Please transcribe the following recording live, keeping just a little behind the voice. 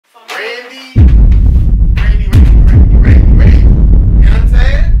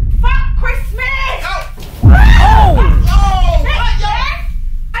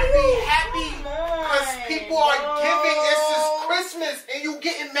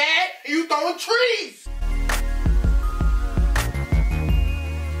mad and you throwing trees.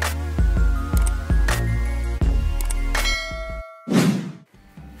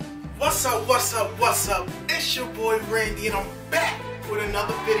 What's up, what's up, what's up? It's your boy Randy and I'm back with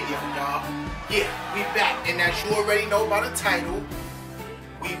another video, y'all. Yeah, we back, and as you already know by the title,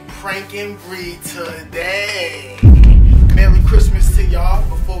 we pranking Bri today. Merry Christmas to y'all.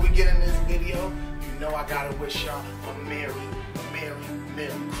 Before we get in this video, you know I gotta wish y'all a Merry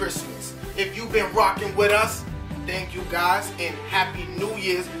Christmas. If you've been rocking with us, thank you guys, and Happy New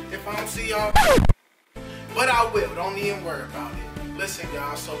Year's. If I don't see y'all, but I will, don't even worry about it. Listen,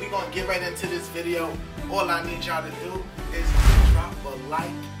 y'all, so we're gonna get right into this video. All I need y'all to do is drop a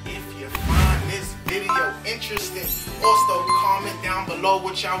like if you find this video interesting. Also, comment down below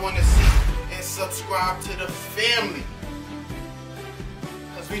what y'all want to see and subscribe to the family,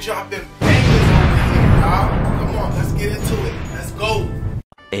 because we dropping bangers over here, y'all. Come on, let's get into it. Let's go.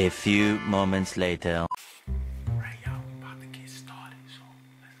 A few moments later. Right, y'all, we're about to get started, so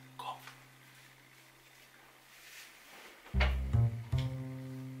let's go.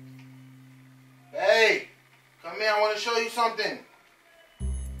 Hey, come here, I want to show you something.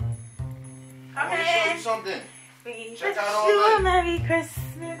 I want to show you something. We Check wish out all you that. a Merry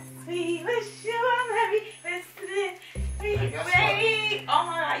Christmas. We wish you a Merry Christmas. Hey, Oh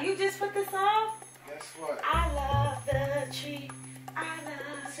my God, you just put this on? Guess what? I love the tree. I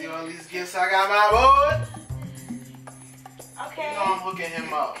love See all these gifts I got, my boy? Okay. You know I'm hooking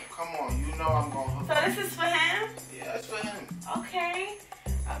him up. Come on, you know I'm gonna hook So him. this is for him? Yeah, it's for him. Okay.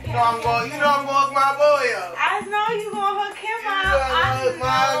 Okay. You know I'm going to hook my boy up. I know you gonna hook him You up. gonna hook my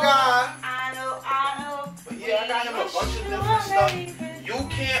guy. I know. But yeah, I got him a We bunch wish of you different a stuff. Merry Christmas. You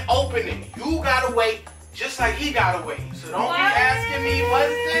can't open it. You gotta wait, just like he gotta wait. So don't What? be asking me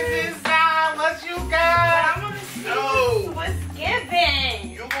what's this inside, what you But got. I wanna see No. what's given.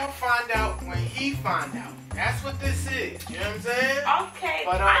 You gonna find out when he find out. That's what this is. You know what I'm saying? Okay.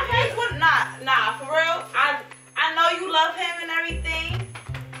 But, I yeah. just would nah, for real. I know you love him and everything,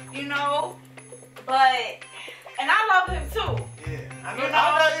 you know, and I love him too. Yeah. I know You you know,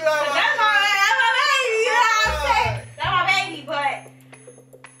 love but my that's my baby, you know what I'm saying? That's my baby, but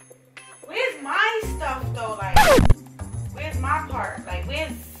where's my stuff though? Like, where's my part? Like,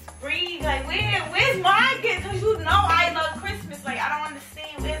 where's Bri? Like, where's my gift? Cause you know I love Christmas. Like, I don't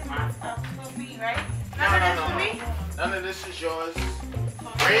understand. Where's my stuff for me, right? None of this for me? None of this is yours.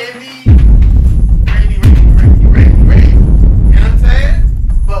 Okay. Randy. You know what I'm saying?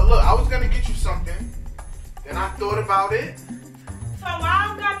 But look, I was gonna get you something. Then I thought about it. So why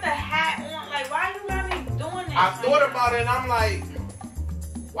you got the hat on? Like, why you got me doing this? I thought about it and I'm like,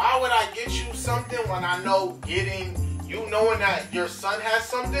 why would I get you something when I know knowing that your son has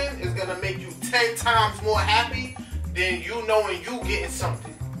something is gonna make you 10 times more happy than you knowing you getting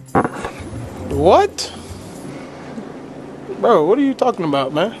something. What? Bro, what are you talking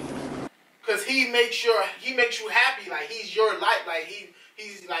about, man? Cause he makes you happy, like he's your life, like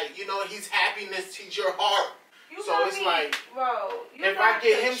he's like, you know, he's happiness, he's your heart. You So got it's me, like, bro, you if got I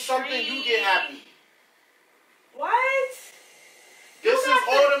get the him something, you tree. get happy. What? This You is got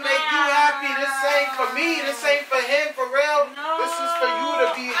all the- to make you happy. This ain't for me. This ain't for him, for real. No. This is for you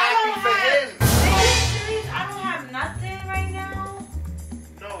to be happy for him. Are you serious? I don't have nothing right now.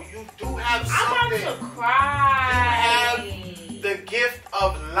 No, you do have I'm something. about to cry. You have the gift of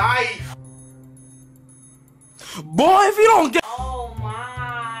life. Boy, if you don't get... Oh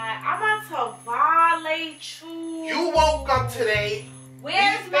my! I'm about to violate you. You woke up today.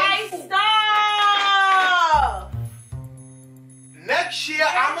 Where's Be my thankful. stuff? Next year,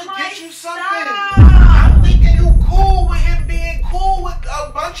 I'm gonna get you something. Stop. I'm thinking you cool with him being cool with a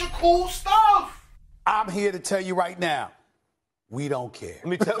bunch of cool stuff. I'm here to tell you right now, we don't care. Let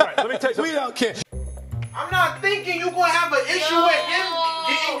me tell you something. We don't care. I'm not thinking you gonna have an issue with him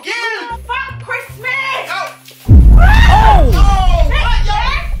getting gifts. Fuck Christmas! No. Oh! Oh, what, yo?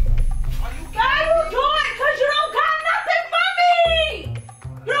 Are you Why you doing it? Cause you don't got nothing for me!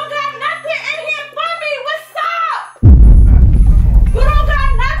 You don't got nothing in here for me! What's up? You don't got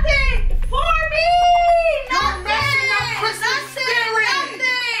nothing for me! You're messing up Christmas spirit.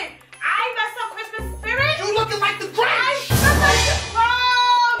 Nothing! I messed up Christmas spirit? You looking like the Grinch. Bro,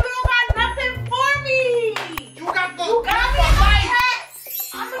 you don't got nothing for me! You got the You got gift me of my life. hat.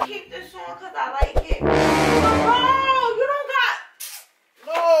 I'm gonna keep this on cause I like it. But bro, you don't got...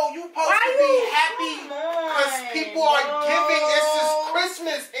 No, you supposed Why to be you- happy Come on, because people are bro. giving. This is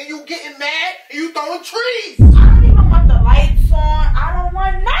Christmas and you getting mad and you throwing trees. I don't even want the lights on. I don't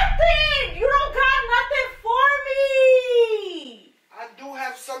want nothing. You don't got nothing for me. I do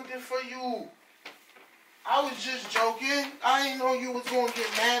have something for you. I was just joking. I didn't know you was gonna get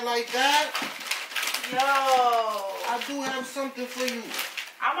mad like that. Yo. I do have something for you.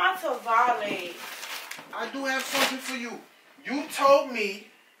 I'm about to violate. I do have something for you. You told me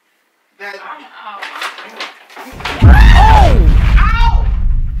that. I'm out.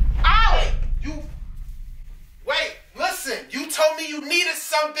 Wait, listen. You told me you needed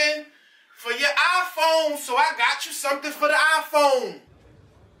something for your iPhone, so I got you something for the iPhone.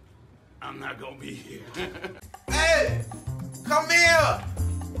 I'm not gonna be here. Hey, come here.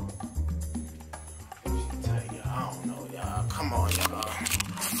 I don't know, y'all. Come on,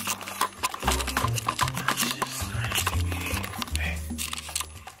 y'all.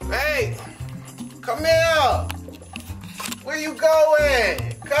 Hey, come here. Where you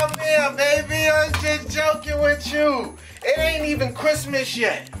going? Come here, baby. I'm just joking with you. It ain't even Christmas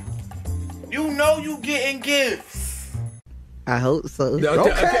yet. You know you getting gifts. I hope so.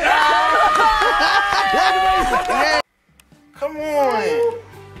 Okay. Come on.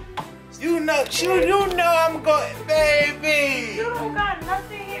 You know I'm going, baby. You don't got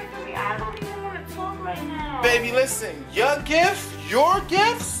nothing here for me. I don't even want to talk right now. Baby, listen, your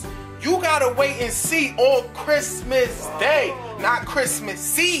gifts, you gotta wait and see on Christmas Day, not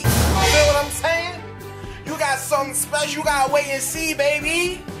Christmas Eve. You feel what I'm saying? You got something special, you gotta wait and see,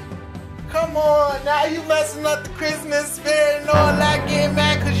 baby. Come on, now you messing up the Christmas spirit and all that, getting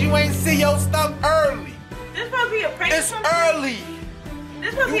mad because you ain't see your stuff early. This supposed to be a prank or It's something? early.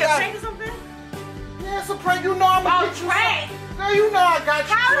 This supposed to be a prank or something? Yeah, it's a prank. You know I'm gonna get you prank? something. Girl, you know I got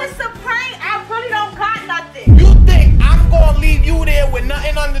you How something. is the prank? I really don't got nothing. You think I'm gonna leave you there with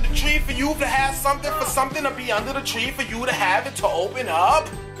nothing under the tree for you to have something, for something to be under the tree for you to have it to open up?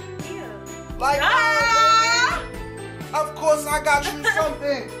 Yeah. Like, Ah! of course I got you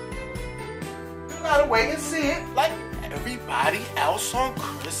something. You gotta wait and see it like everybody else on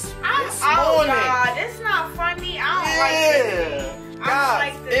Christmas Oh morning. God, it's not funny. I don't like this. I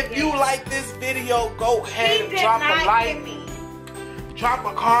Guys, don't like this if you game. like this video, go ahead He and did drop a not like. get me. Drop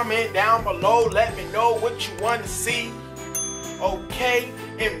a comment down below. Let me know what you want to see. Okay?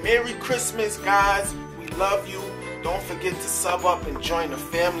 And Merry Christmas, guys. We love you. Don't forget to sub up and join the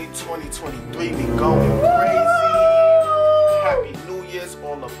family 2023. We going crazy. Happy New Year's.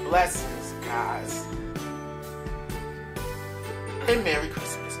 All the blessings, guys. And Merry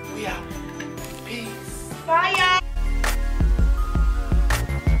Christmas. We out. Peace. Bye, y'all.